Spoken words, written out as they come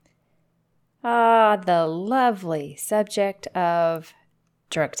The lovely subject of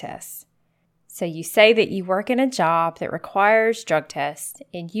drug tests. So you say that you work in a job that requires drug tests,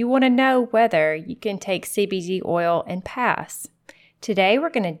 and you want to know whether you can take CBD oil and pass. Today, we're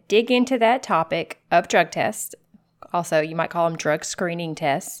going to dig into that topic of drug tests. Also, you might call them drug screening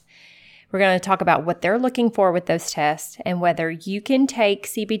tests. We're going to talk about what they're looking for with those tests and whether you can take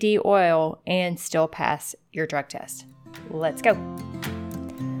CBD oil and still pass your drug test. Let's go.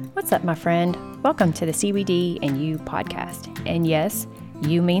 What's up, my friend? Welcome to the CBD and You podcast. And yes,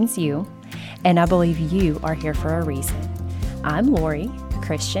 you means you. And I believe you are here for a reason. I'm Lori, a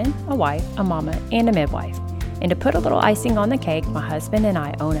Christian, a wife, a mama, and a midwife. And to put a little icing on the cake, my husband and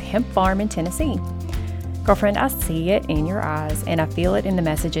I own a hemp farm in Tennessee. Girlfriend, I see it in your eyes, and I feel it in the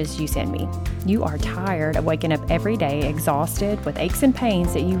messages you send me. You are tired of waking up every day exhausted with aches and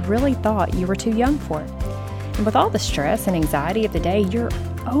pains that you really thought you were too young for. And with all the stress and anxiety of the day, you're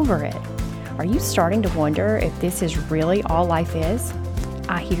over it. Are you starting to wonder if this is really all life is?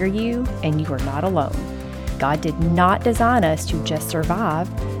 I hear you, and you are not alone. God did not design us to just survive.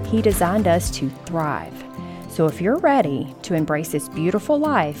 He designed us to thrive. So if you're ready to embrace this beautiful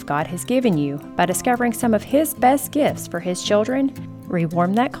life God has given you by discovering some of His best gifts for His children,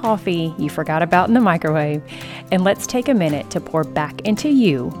 rewarm that coffee you forgot about in the microwave, and let's take a minute to pour back into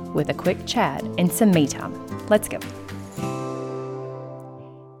you with a quick chat and some me time. Let's go.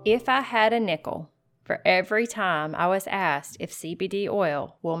 If I had a nickel for every time I was asked if CBD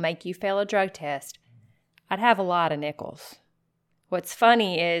oil will make you fail a drug test, I'd have a lot of nickels. What's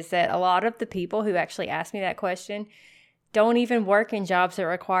funny is that a lot of the people who actually ask me that question don't even work in jobs that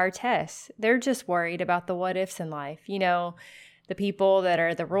require tests. They're just worried about the what ifs in life. You know, the people that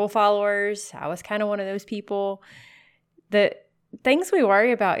are the rule followers. I was kind of one of those people. The things we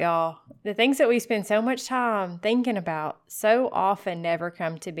worry about, y'all, the things that we spend so much time thinking about so often never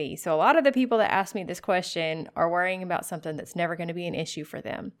come to be. So a lot of the people that ask me this question are worrying about something that's never going to be an issue for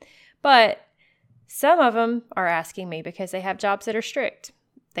them. But some of them are asking me because they have jobs that are strict,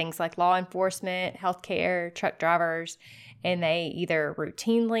 things like law enforcement, healthcare, truck drivers, and they either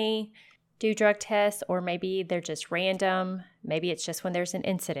routinely do drug tests or maybe they're just random. Maybe it's just when there's an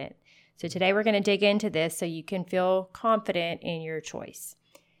incident. So today we're going to dig into this so you can feel confident in your choice.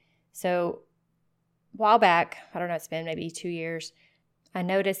 So a while back, I don't know, it's been maybe 2 years, I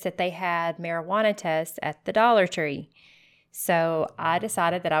noticed that they had marijuana tests at the Dollar Tree. So I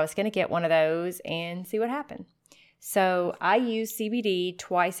decided that I was going to get one of those and see what happened. So I use CBD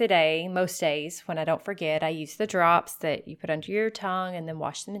twice a day, most days. When I don't forget, I use the drops that you put under your tongue and then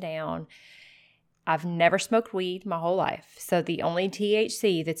wash them down. I've never smoked weed my whole life. So the only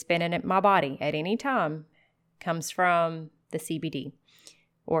THC that's been in my body at any time comes from the CBD,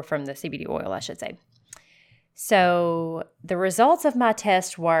 or from the CBD oil, I should say. So the results of my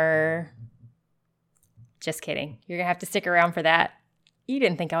test were... Just kidding. You're going to have to stick around for that. You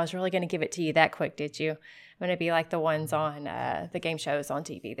didn't think I was really going to give it to you that quick, did you? I'm going to be like the ones on the game shows on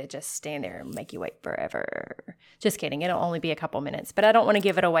TV that just stand there and make you wait forever. Just kidding. It'll only be a couple minutes. But I don't want to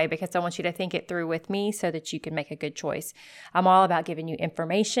give it away because I want you to think it through with me so that you can make a good choice. I'm all about giving you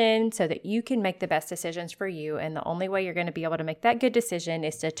information so that you can make the best decisions for you. And the only way you're going to be able to make that good decision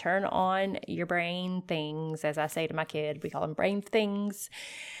is to turn on your brain things. As I say to my kid, we call them brain things.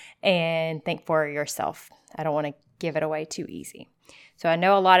 And think for yourself. I don't want to give it away too easy. So I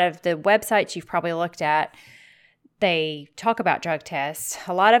know a lot of the websites you've probably looked at, they talk about drug tests.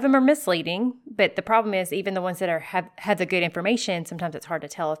 A lot of them are misleading, but the problem is even the ones that have the good information, sometimes it's hard to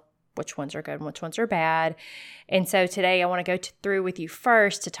tell which ones are good and which ones are bad. And so today I want to go through with you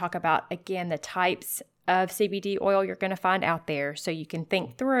first to talk about, again, the types of CBD oil you're going to find out there so you can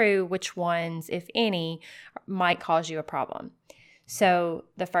think through which ones, if any, might cause you a problem. So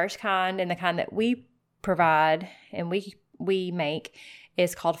the first kind and the kind that we provide and we make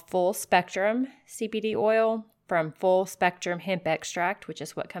is called full spectrum CBD oil from full spectrum hemp extract, which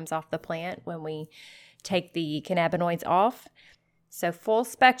is what comes off the plant when we take the cannabinoids off. So full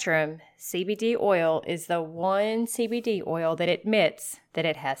spectrum CBD oil is the one CBD oil that admits that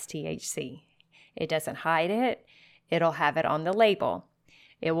it has THC. It doesn't hide it. It'll have it on the label.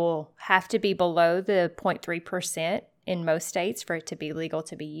 It will have to be below the 0.3% in most states for it to be legal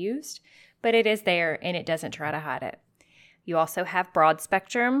to be used, but it is there and it doesn't try to hide it. You also have broad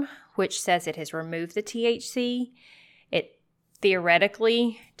spectrum, which says it has removed the THC. It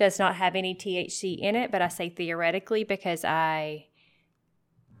theoretically does not have any THC in it, but I say theoretically because I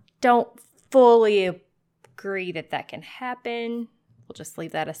don't fully agree that that can happen. We'll just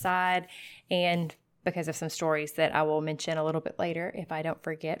leave that aside. And because of some stories that I will mention a little bit later if I don't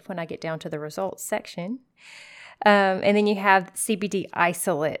forget when I get down to the results section. And then you have CBD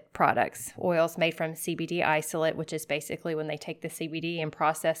isolate products, oils made from CBD isolate, which is basically when they take the CBD and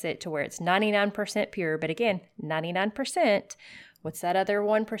process it to where it's 99% pure. But again, 99%. What's that other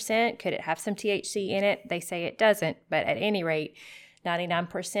 1%? Could it have some THC in it? They say it doesn't, but at any rate,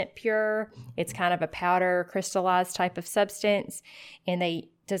 99% pure. It's kind of a powder crystallized type of substance, and they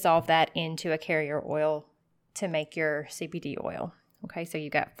dissolve that into a carrier oil to make your CBD oil. Okay, so you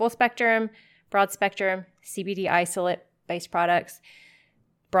got full spectrum, broad spectrum, CBD isolate based products.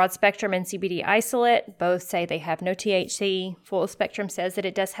 Broad spectrum and CBD isolate both say they have no THC. Full spectrum says that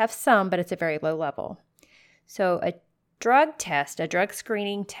it does have some, but it's a very low level. So a drug test, a drug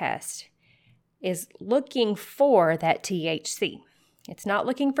screening test, is looking for that THC. It's not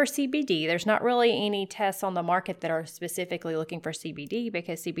looking for CBD. There's not really any tests on the market that are specifically looking for CBD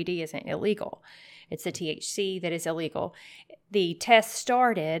because CBD isn't illegal. It's the THC that is illegal. The test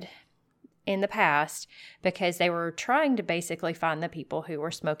started in the past because they were trying to basically find the people who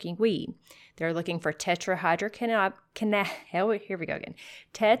were smoking weed. They're looking for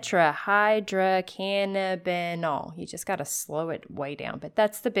tetrahydrocannabinol. You just got to slow it way down, but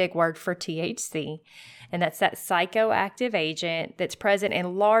that's the big word for THC, and that's that psychoactive agent that's present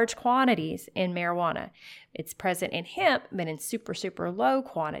in large quantities in marijuana. It's present in hemp, but in super, super low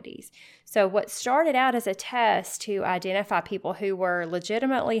quantities. So what started out as a test to identify people who were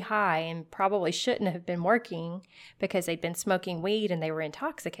legitimately high and probably shouldn't have been working because they'd been smoking weed and they were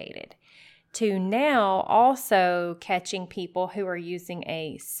intoxicated, to now also catching people who are using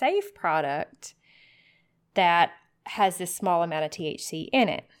a safe product that has this small amount of THC in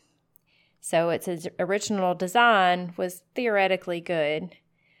it. So its original design was theoretically good,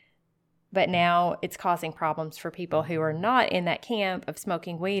 but now it's causing problems for people who are not in that camp of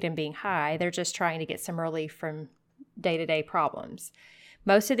smoking weed and being high. They're just trying to get some relief from day-to-day problems.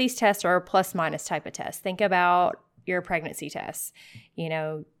 Most of these tests are a plus-minus type of test. Think about your pregnancy tests. You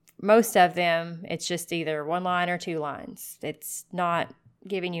know, most of them, it's just either one line or two lines. It's not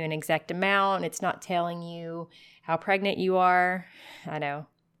giving you an exact amount. It's not telling you how pregnant you are. I know,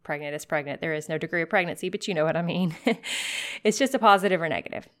 pregnant is pregnant. There is no degree of pregnancy, but you know what I mean. It's just a positive or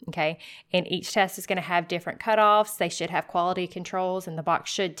negative, okay? And each test is going to have different cutoffs. They should have quality controls, and the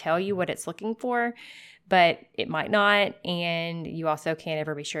box should tell you what it's looking for, but it might not, and you also can't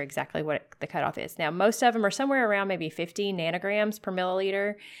ever be sure exactly what the cutoff is. Now, most of them are somewhere around maybe 50 nanograms per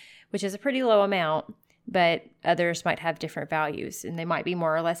milliliter, which is a pretty low amount, but others might have different values, and they might be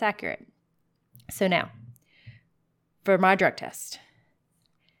more or less accurate. So now, for my drug test,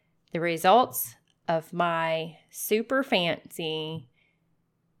 the results of my super fancy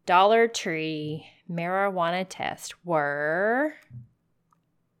Dollar Tree marijuana test were,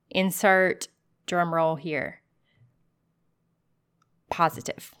 insert drum roll here,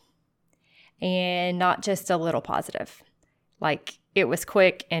 positive. And not just a little positive. Like, it was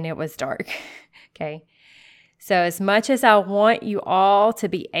quick and it was dark. Okay. So as much as I want you all to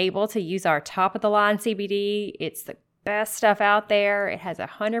be able to use our top of the line CBD, it's the best stuff out there. It has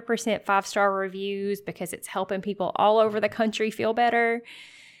 100% 5-star reviews because it's helping people all over the country feel better.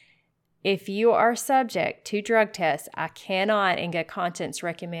 If you are subject to drug tests, I cannot in good conscience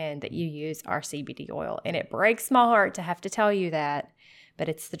recommend that you use our CBD oil. And it breaks my heart to have to tell you that, but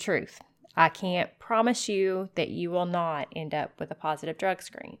it's the truth. I can't promise you that you will not end up with a positive drug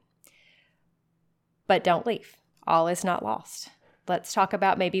screen. But don't leave. All is not lost. Let's talk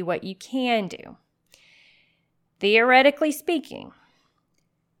about maybe what you can do. Theoretically speaking,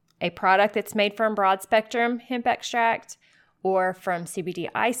 a product that's made from broad spectrum hemp extract or from CBD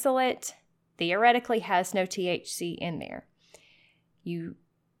isolate theoretically has no THC in there. You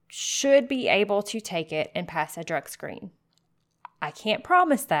should be able to take it and pass a drug screen. I can't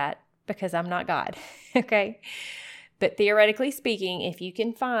promise that because I'm not God, okay? But theoretically speaking, if you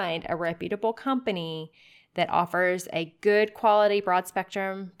can find a reputable company that offers a good quality broad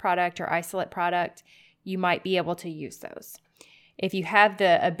spectrum product or isolate product, you might be able to use those. If you have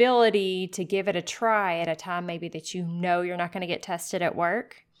the ability to give it a try at a time maybe that you know you're not going to get tested at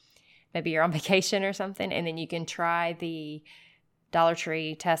work, maybe you're on vacation or something, and then you can try the Dollar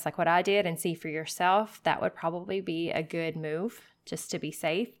Tree test like what I did and see for yourself, that would probably be a good move just to be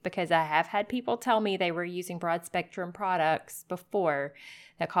safe, because I have had people tell me they were using broad spectrum products before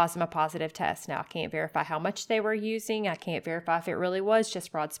that caused them a positive test. Now, I can't verify how much they were using. I can't verify if it really was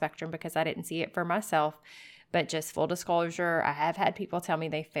just broad spectrum because I didn't see it for myself. But just full disclosure, I have had people tell me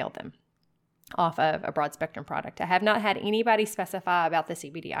they failed them off of a broad spectrum product. I have not had anybody specify about the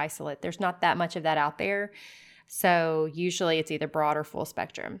CBD isolate. There's not that much of that out there. So usually it's either broad or full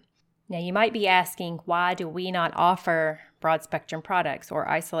spectrum. Now, you might be asking, why do we not offer broad spectrum products or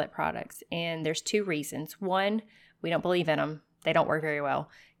isolate products? And there's two reasons. One, we don't believe in them. They don't work very well.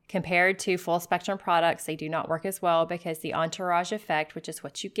 Compared to full spectrum products, they do not work as well because the entourage effect, which is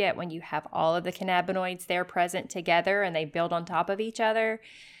what you get when you have all of the cannabinoids there present together and they build on top of each other,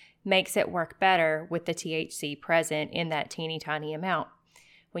 makes it work better with the THC present in that teeny tiny amount.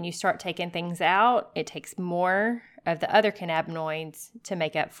 When you start taking things out, it takes more of the other cannabinoids to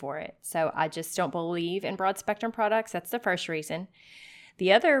make up for it. So I just don't believe in broad spectrum products. That's the first reason.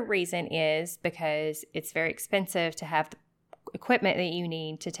 The other reason is because it's very expensive to have the equipment that you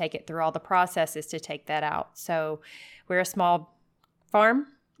need to take it through all the processes to take that out. So we're a small farm.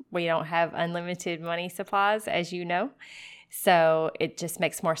 We don't have unlimited money supplies, as you know. So it just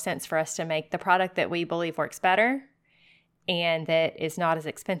makes more sense for us to make the product that we believe works better and that is not as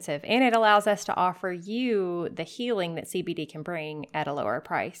expensive. And it allows us to offer you the healing that CBD can bring at a lower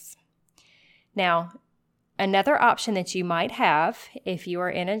price. Now, another option that you might have if you are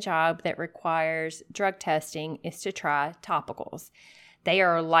in a job that requires drug testing is to try topicals. They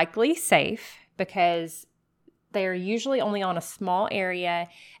are likely safe because they are usually only on a small area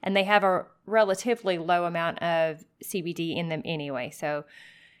and they have a relatively low amount of CBD in them anyway. So,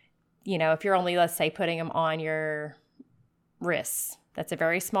 if you're only, let's say, putting them on your wrists, that's a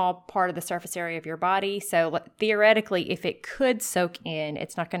very small part of the surface area of your body. So theoretically, if it could soak in,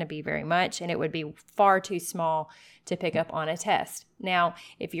 it's not going to be very much and it would be far too small to pick up on a test. Now,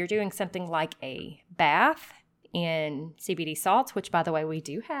 if you're doing something like a bath in CBD salts, which by the way, we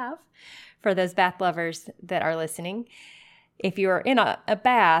do have for those bath lovers that are listening, if you're in a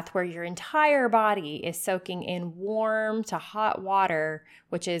bath where your entire body is soaking in warm to hot water,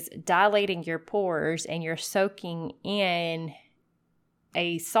 which is dilating your pores, and you're soaking in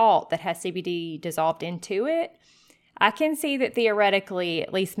a salt that has CBD dissolved into it, I can see that theoretically,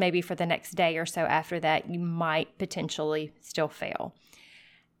 at least maybe for the next day or so after that, you might potentially still fail.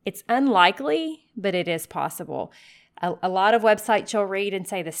 It's unlikely, but it is possible. A lot of websites you'll read and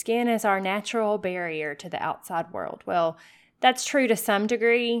say the skin is our natural barrier to the outside world. Well, that's true to some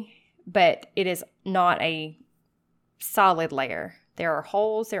degree, but it is not a solid layer. There are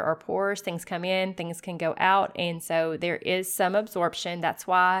holes, there are pores, things come in, things can go out, and so there is some absorption. That's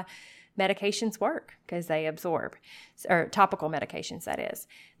why medications work, because they absorb, or topical medications, that is,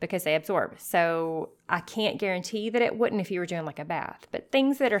 because they absorb. So I can't guarantee that it wouldn't if you were doing like a bath, but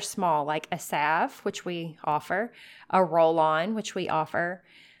things that are small, like a salve, which we offer, a roll-on, which we offer,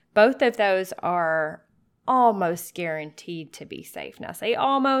 both of those are almost guaranteed to be safe. Now, I say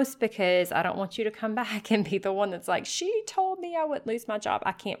almost because I don't want you to come back and be the one that's like, she told me I wouldn't lose my job.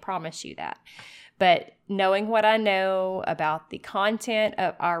 I can't promise you that. But knowing what I know about the content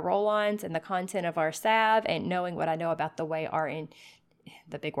of our roll-ons and the content of our salve, and knowing what I know about the way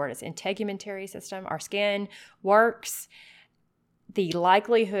the big word is integumentary system, our skin works, the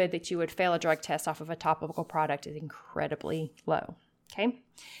likelihood that you would fail a drug test off of a topical product is incredibly low. Okay.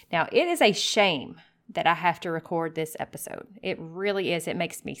 Now, it is a shame that I have to record this episode. It really is. It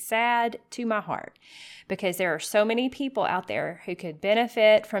makes me sad to my heart because there are so many people out there who could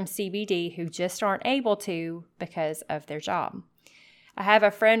benefit from CBD who just aren't able to because of their job. I have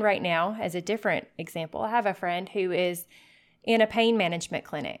a friend right now, as a different example, I have a friend who is in a pain management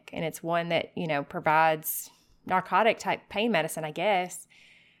clinic, and it's one that, provides narcotic type pain medicine, I guess,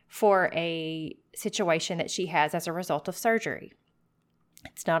 for a situation that she has as a result of surgery.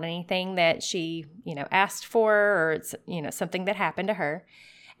 It's not anything that she, asked for, or it's, something that happened to her.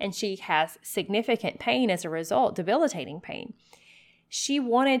 And she has significant pain as a result, debilitating pain. She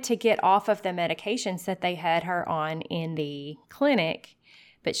wanted to get off of the medications that they had her on in the clinic,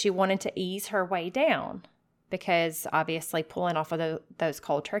 but she wanted to ease her way down because obviously pulling off of those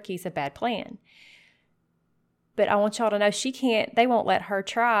cold turkey is a bad plan. But I want y'all to know they won't let her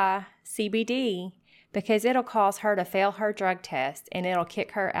try CBD because it'll cause her to fail her drug test and it'll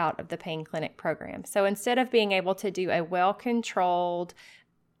kick her out of the pain clinic program. So instead of being able to do a well-controlled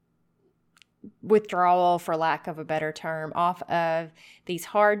withdrawal, for lack of a better term, off of these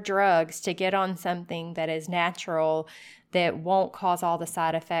hard drugs to get on something that is natural, that won't cause all the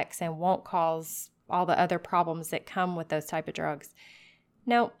side effects and won't cause all the other problems that come with those type of drugs.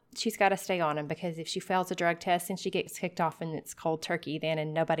 No, she's got to stay on them because if she fails a drug test and she gets kicked off and it's cold turkey then,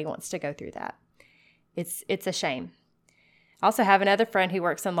 and nobody wants to go through that. It's a shame. I also have another friend who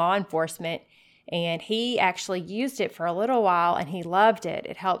works in law enforcement, and he actually used it for a little while and he loved it.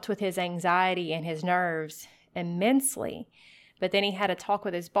 It helped with his anxiety and his nerves immensely. But then he had a talk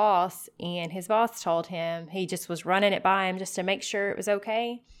with his boss, and his boss told him, he just was running it by him just to make sure it was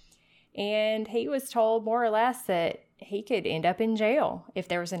okay. And he was told more or less that he could end up in jail if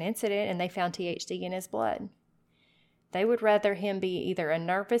there was an incident and they found THC in his blood. They would rather him be either a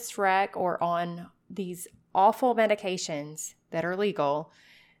nervous wreck or on these awful medications that are legal,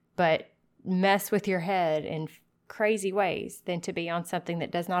 but mess with your head in crazy ways than to be on something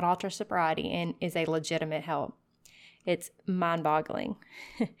that does not alter sobriety and is a legitimate help. It's mind-boggling.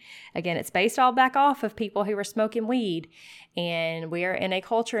 Again, it's based all back off of people who were smoking weed, and we're in a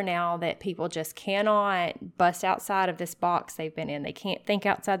culture now that people just cannot bust outside of this box they've been in. They can't think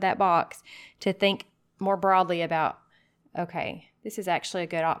outside that box to think more broadly about, okay, this is actually a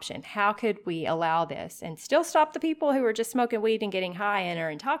good option. How could we allow this and still stop the people who are just smoking weed and getting high and are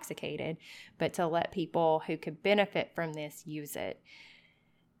intoxicated, but to let people who could benefit from this use it?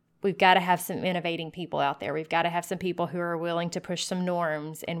 We've got to have some innovating people out there. We've got to have some people who are willing to push some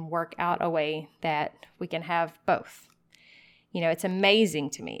norms and work out a way that we can have both. You know, it's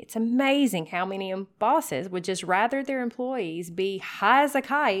amazing to me. It's amazing how many bosses would just rather their employees be high as a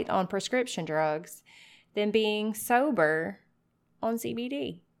kite on prescription drugs than being sober on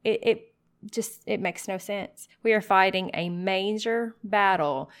CBD. It makes no sense. We are fighting a major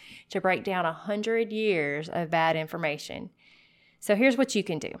battle to break down 100 years of bad information. So here's what you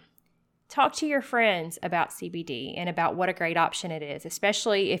can do. Talk to your friends about CBD and about what a great option it is,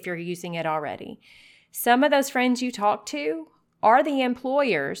 especially if you're using it already. Some of those friends you talk to are the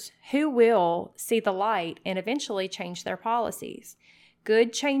employers who will see the light and eventually change their policies.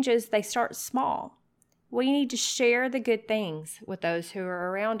 Good changes, they start small. We need to share the good things with those who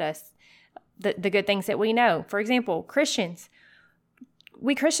are around us, the good things that we know. For example, Christians,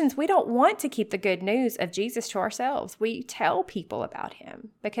 we don't want to keep the good news of Jesus to ourselves. We tell people about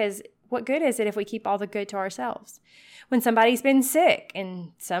him because what good is it if we keep all the good to ourselves? When somebody's been sick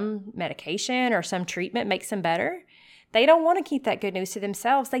and some medication or some treatment makes them better, they don't want to keep that good news to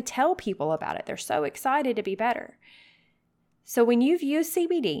themselves. They tell people about it. They're so excited to be better. So when you've used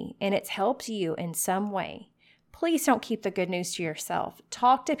CBD and it's helped you in some way, please don't keep the good news to yourself.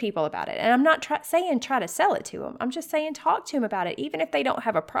 Talk to people about it. And I'm not saying try to sell it to them. I'm just saying talk to them about it. Even if they don't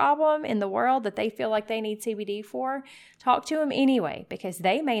have a problem in the world that they feel like they need CBD for, talk to them anyway, because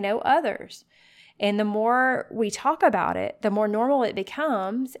they may know others. And the more we talk about it, the more normal it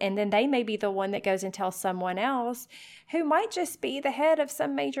becomes. And then they may be the one that goes and tells someone else who might just be the head of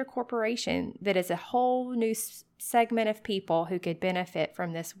some major corporation that is a whole new segment of people who could benefit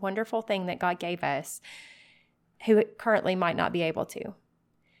from this wonderful thing that God gave us, who currently might not be able to.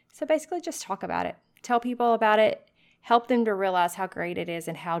 So basically just talk about it. Tell people about it. Help them to realize how great it is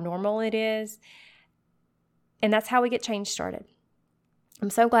and how normal it is. And that's how we get change started. I'm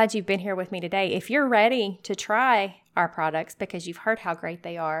so glad you've been here with me today. If you're ready to try our products because you've heard how great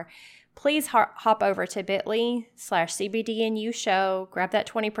they are, please hop over to bit.ly/CBDNU show. Grab that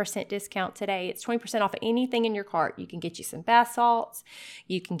 20% discount today. It's 20% off of anything in your cart. You can get you some bath salts.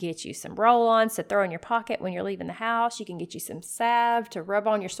 You can get you some roll-ons to throw in your pocket when you're leaving the house. You can get you some salve to rub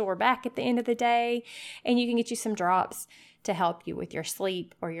on your sore back at the end of the day. And you can get you some drops to help you with your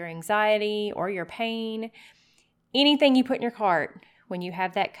sleep or your anxiety or your pain. Anything you put in your cart, when you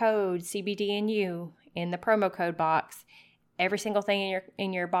have that code CBDNU in the promo code box, every single thing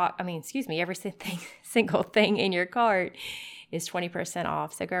in your box, every single thing in your cart is 20%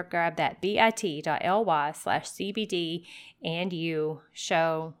 off. So grab that bit.ly/CBD and you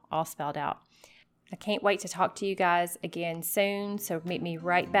show all spelled out. I can't wait to talk to you guys again soon. So meet me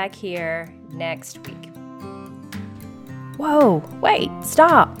right back here next week. Whoa, wait,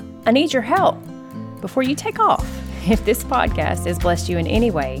 stop. I need your help. Before you take off, if this podcast has blessed you in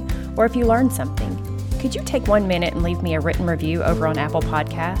any way, or if you learned something, could you take 1 minute and leave me a written review over on Apple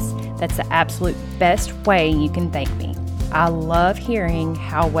Podcasts? That's the absolute best way you can thank me. I love hearing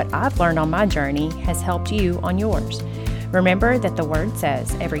how what I've learned on my journey has helped you on yours. Remember that the Word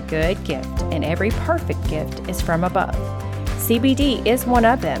says every good gift and every perfect gift is from above. CBD is one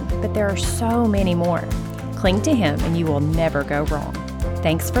of them, but there are so many more. Cling to Him and you will never go wrong.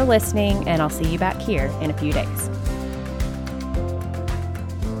 Thanks for listening, and I'll see you back here in a few days.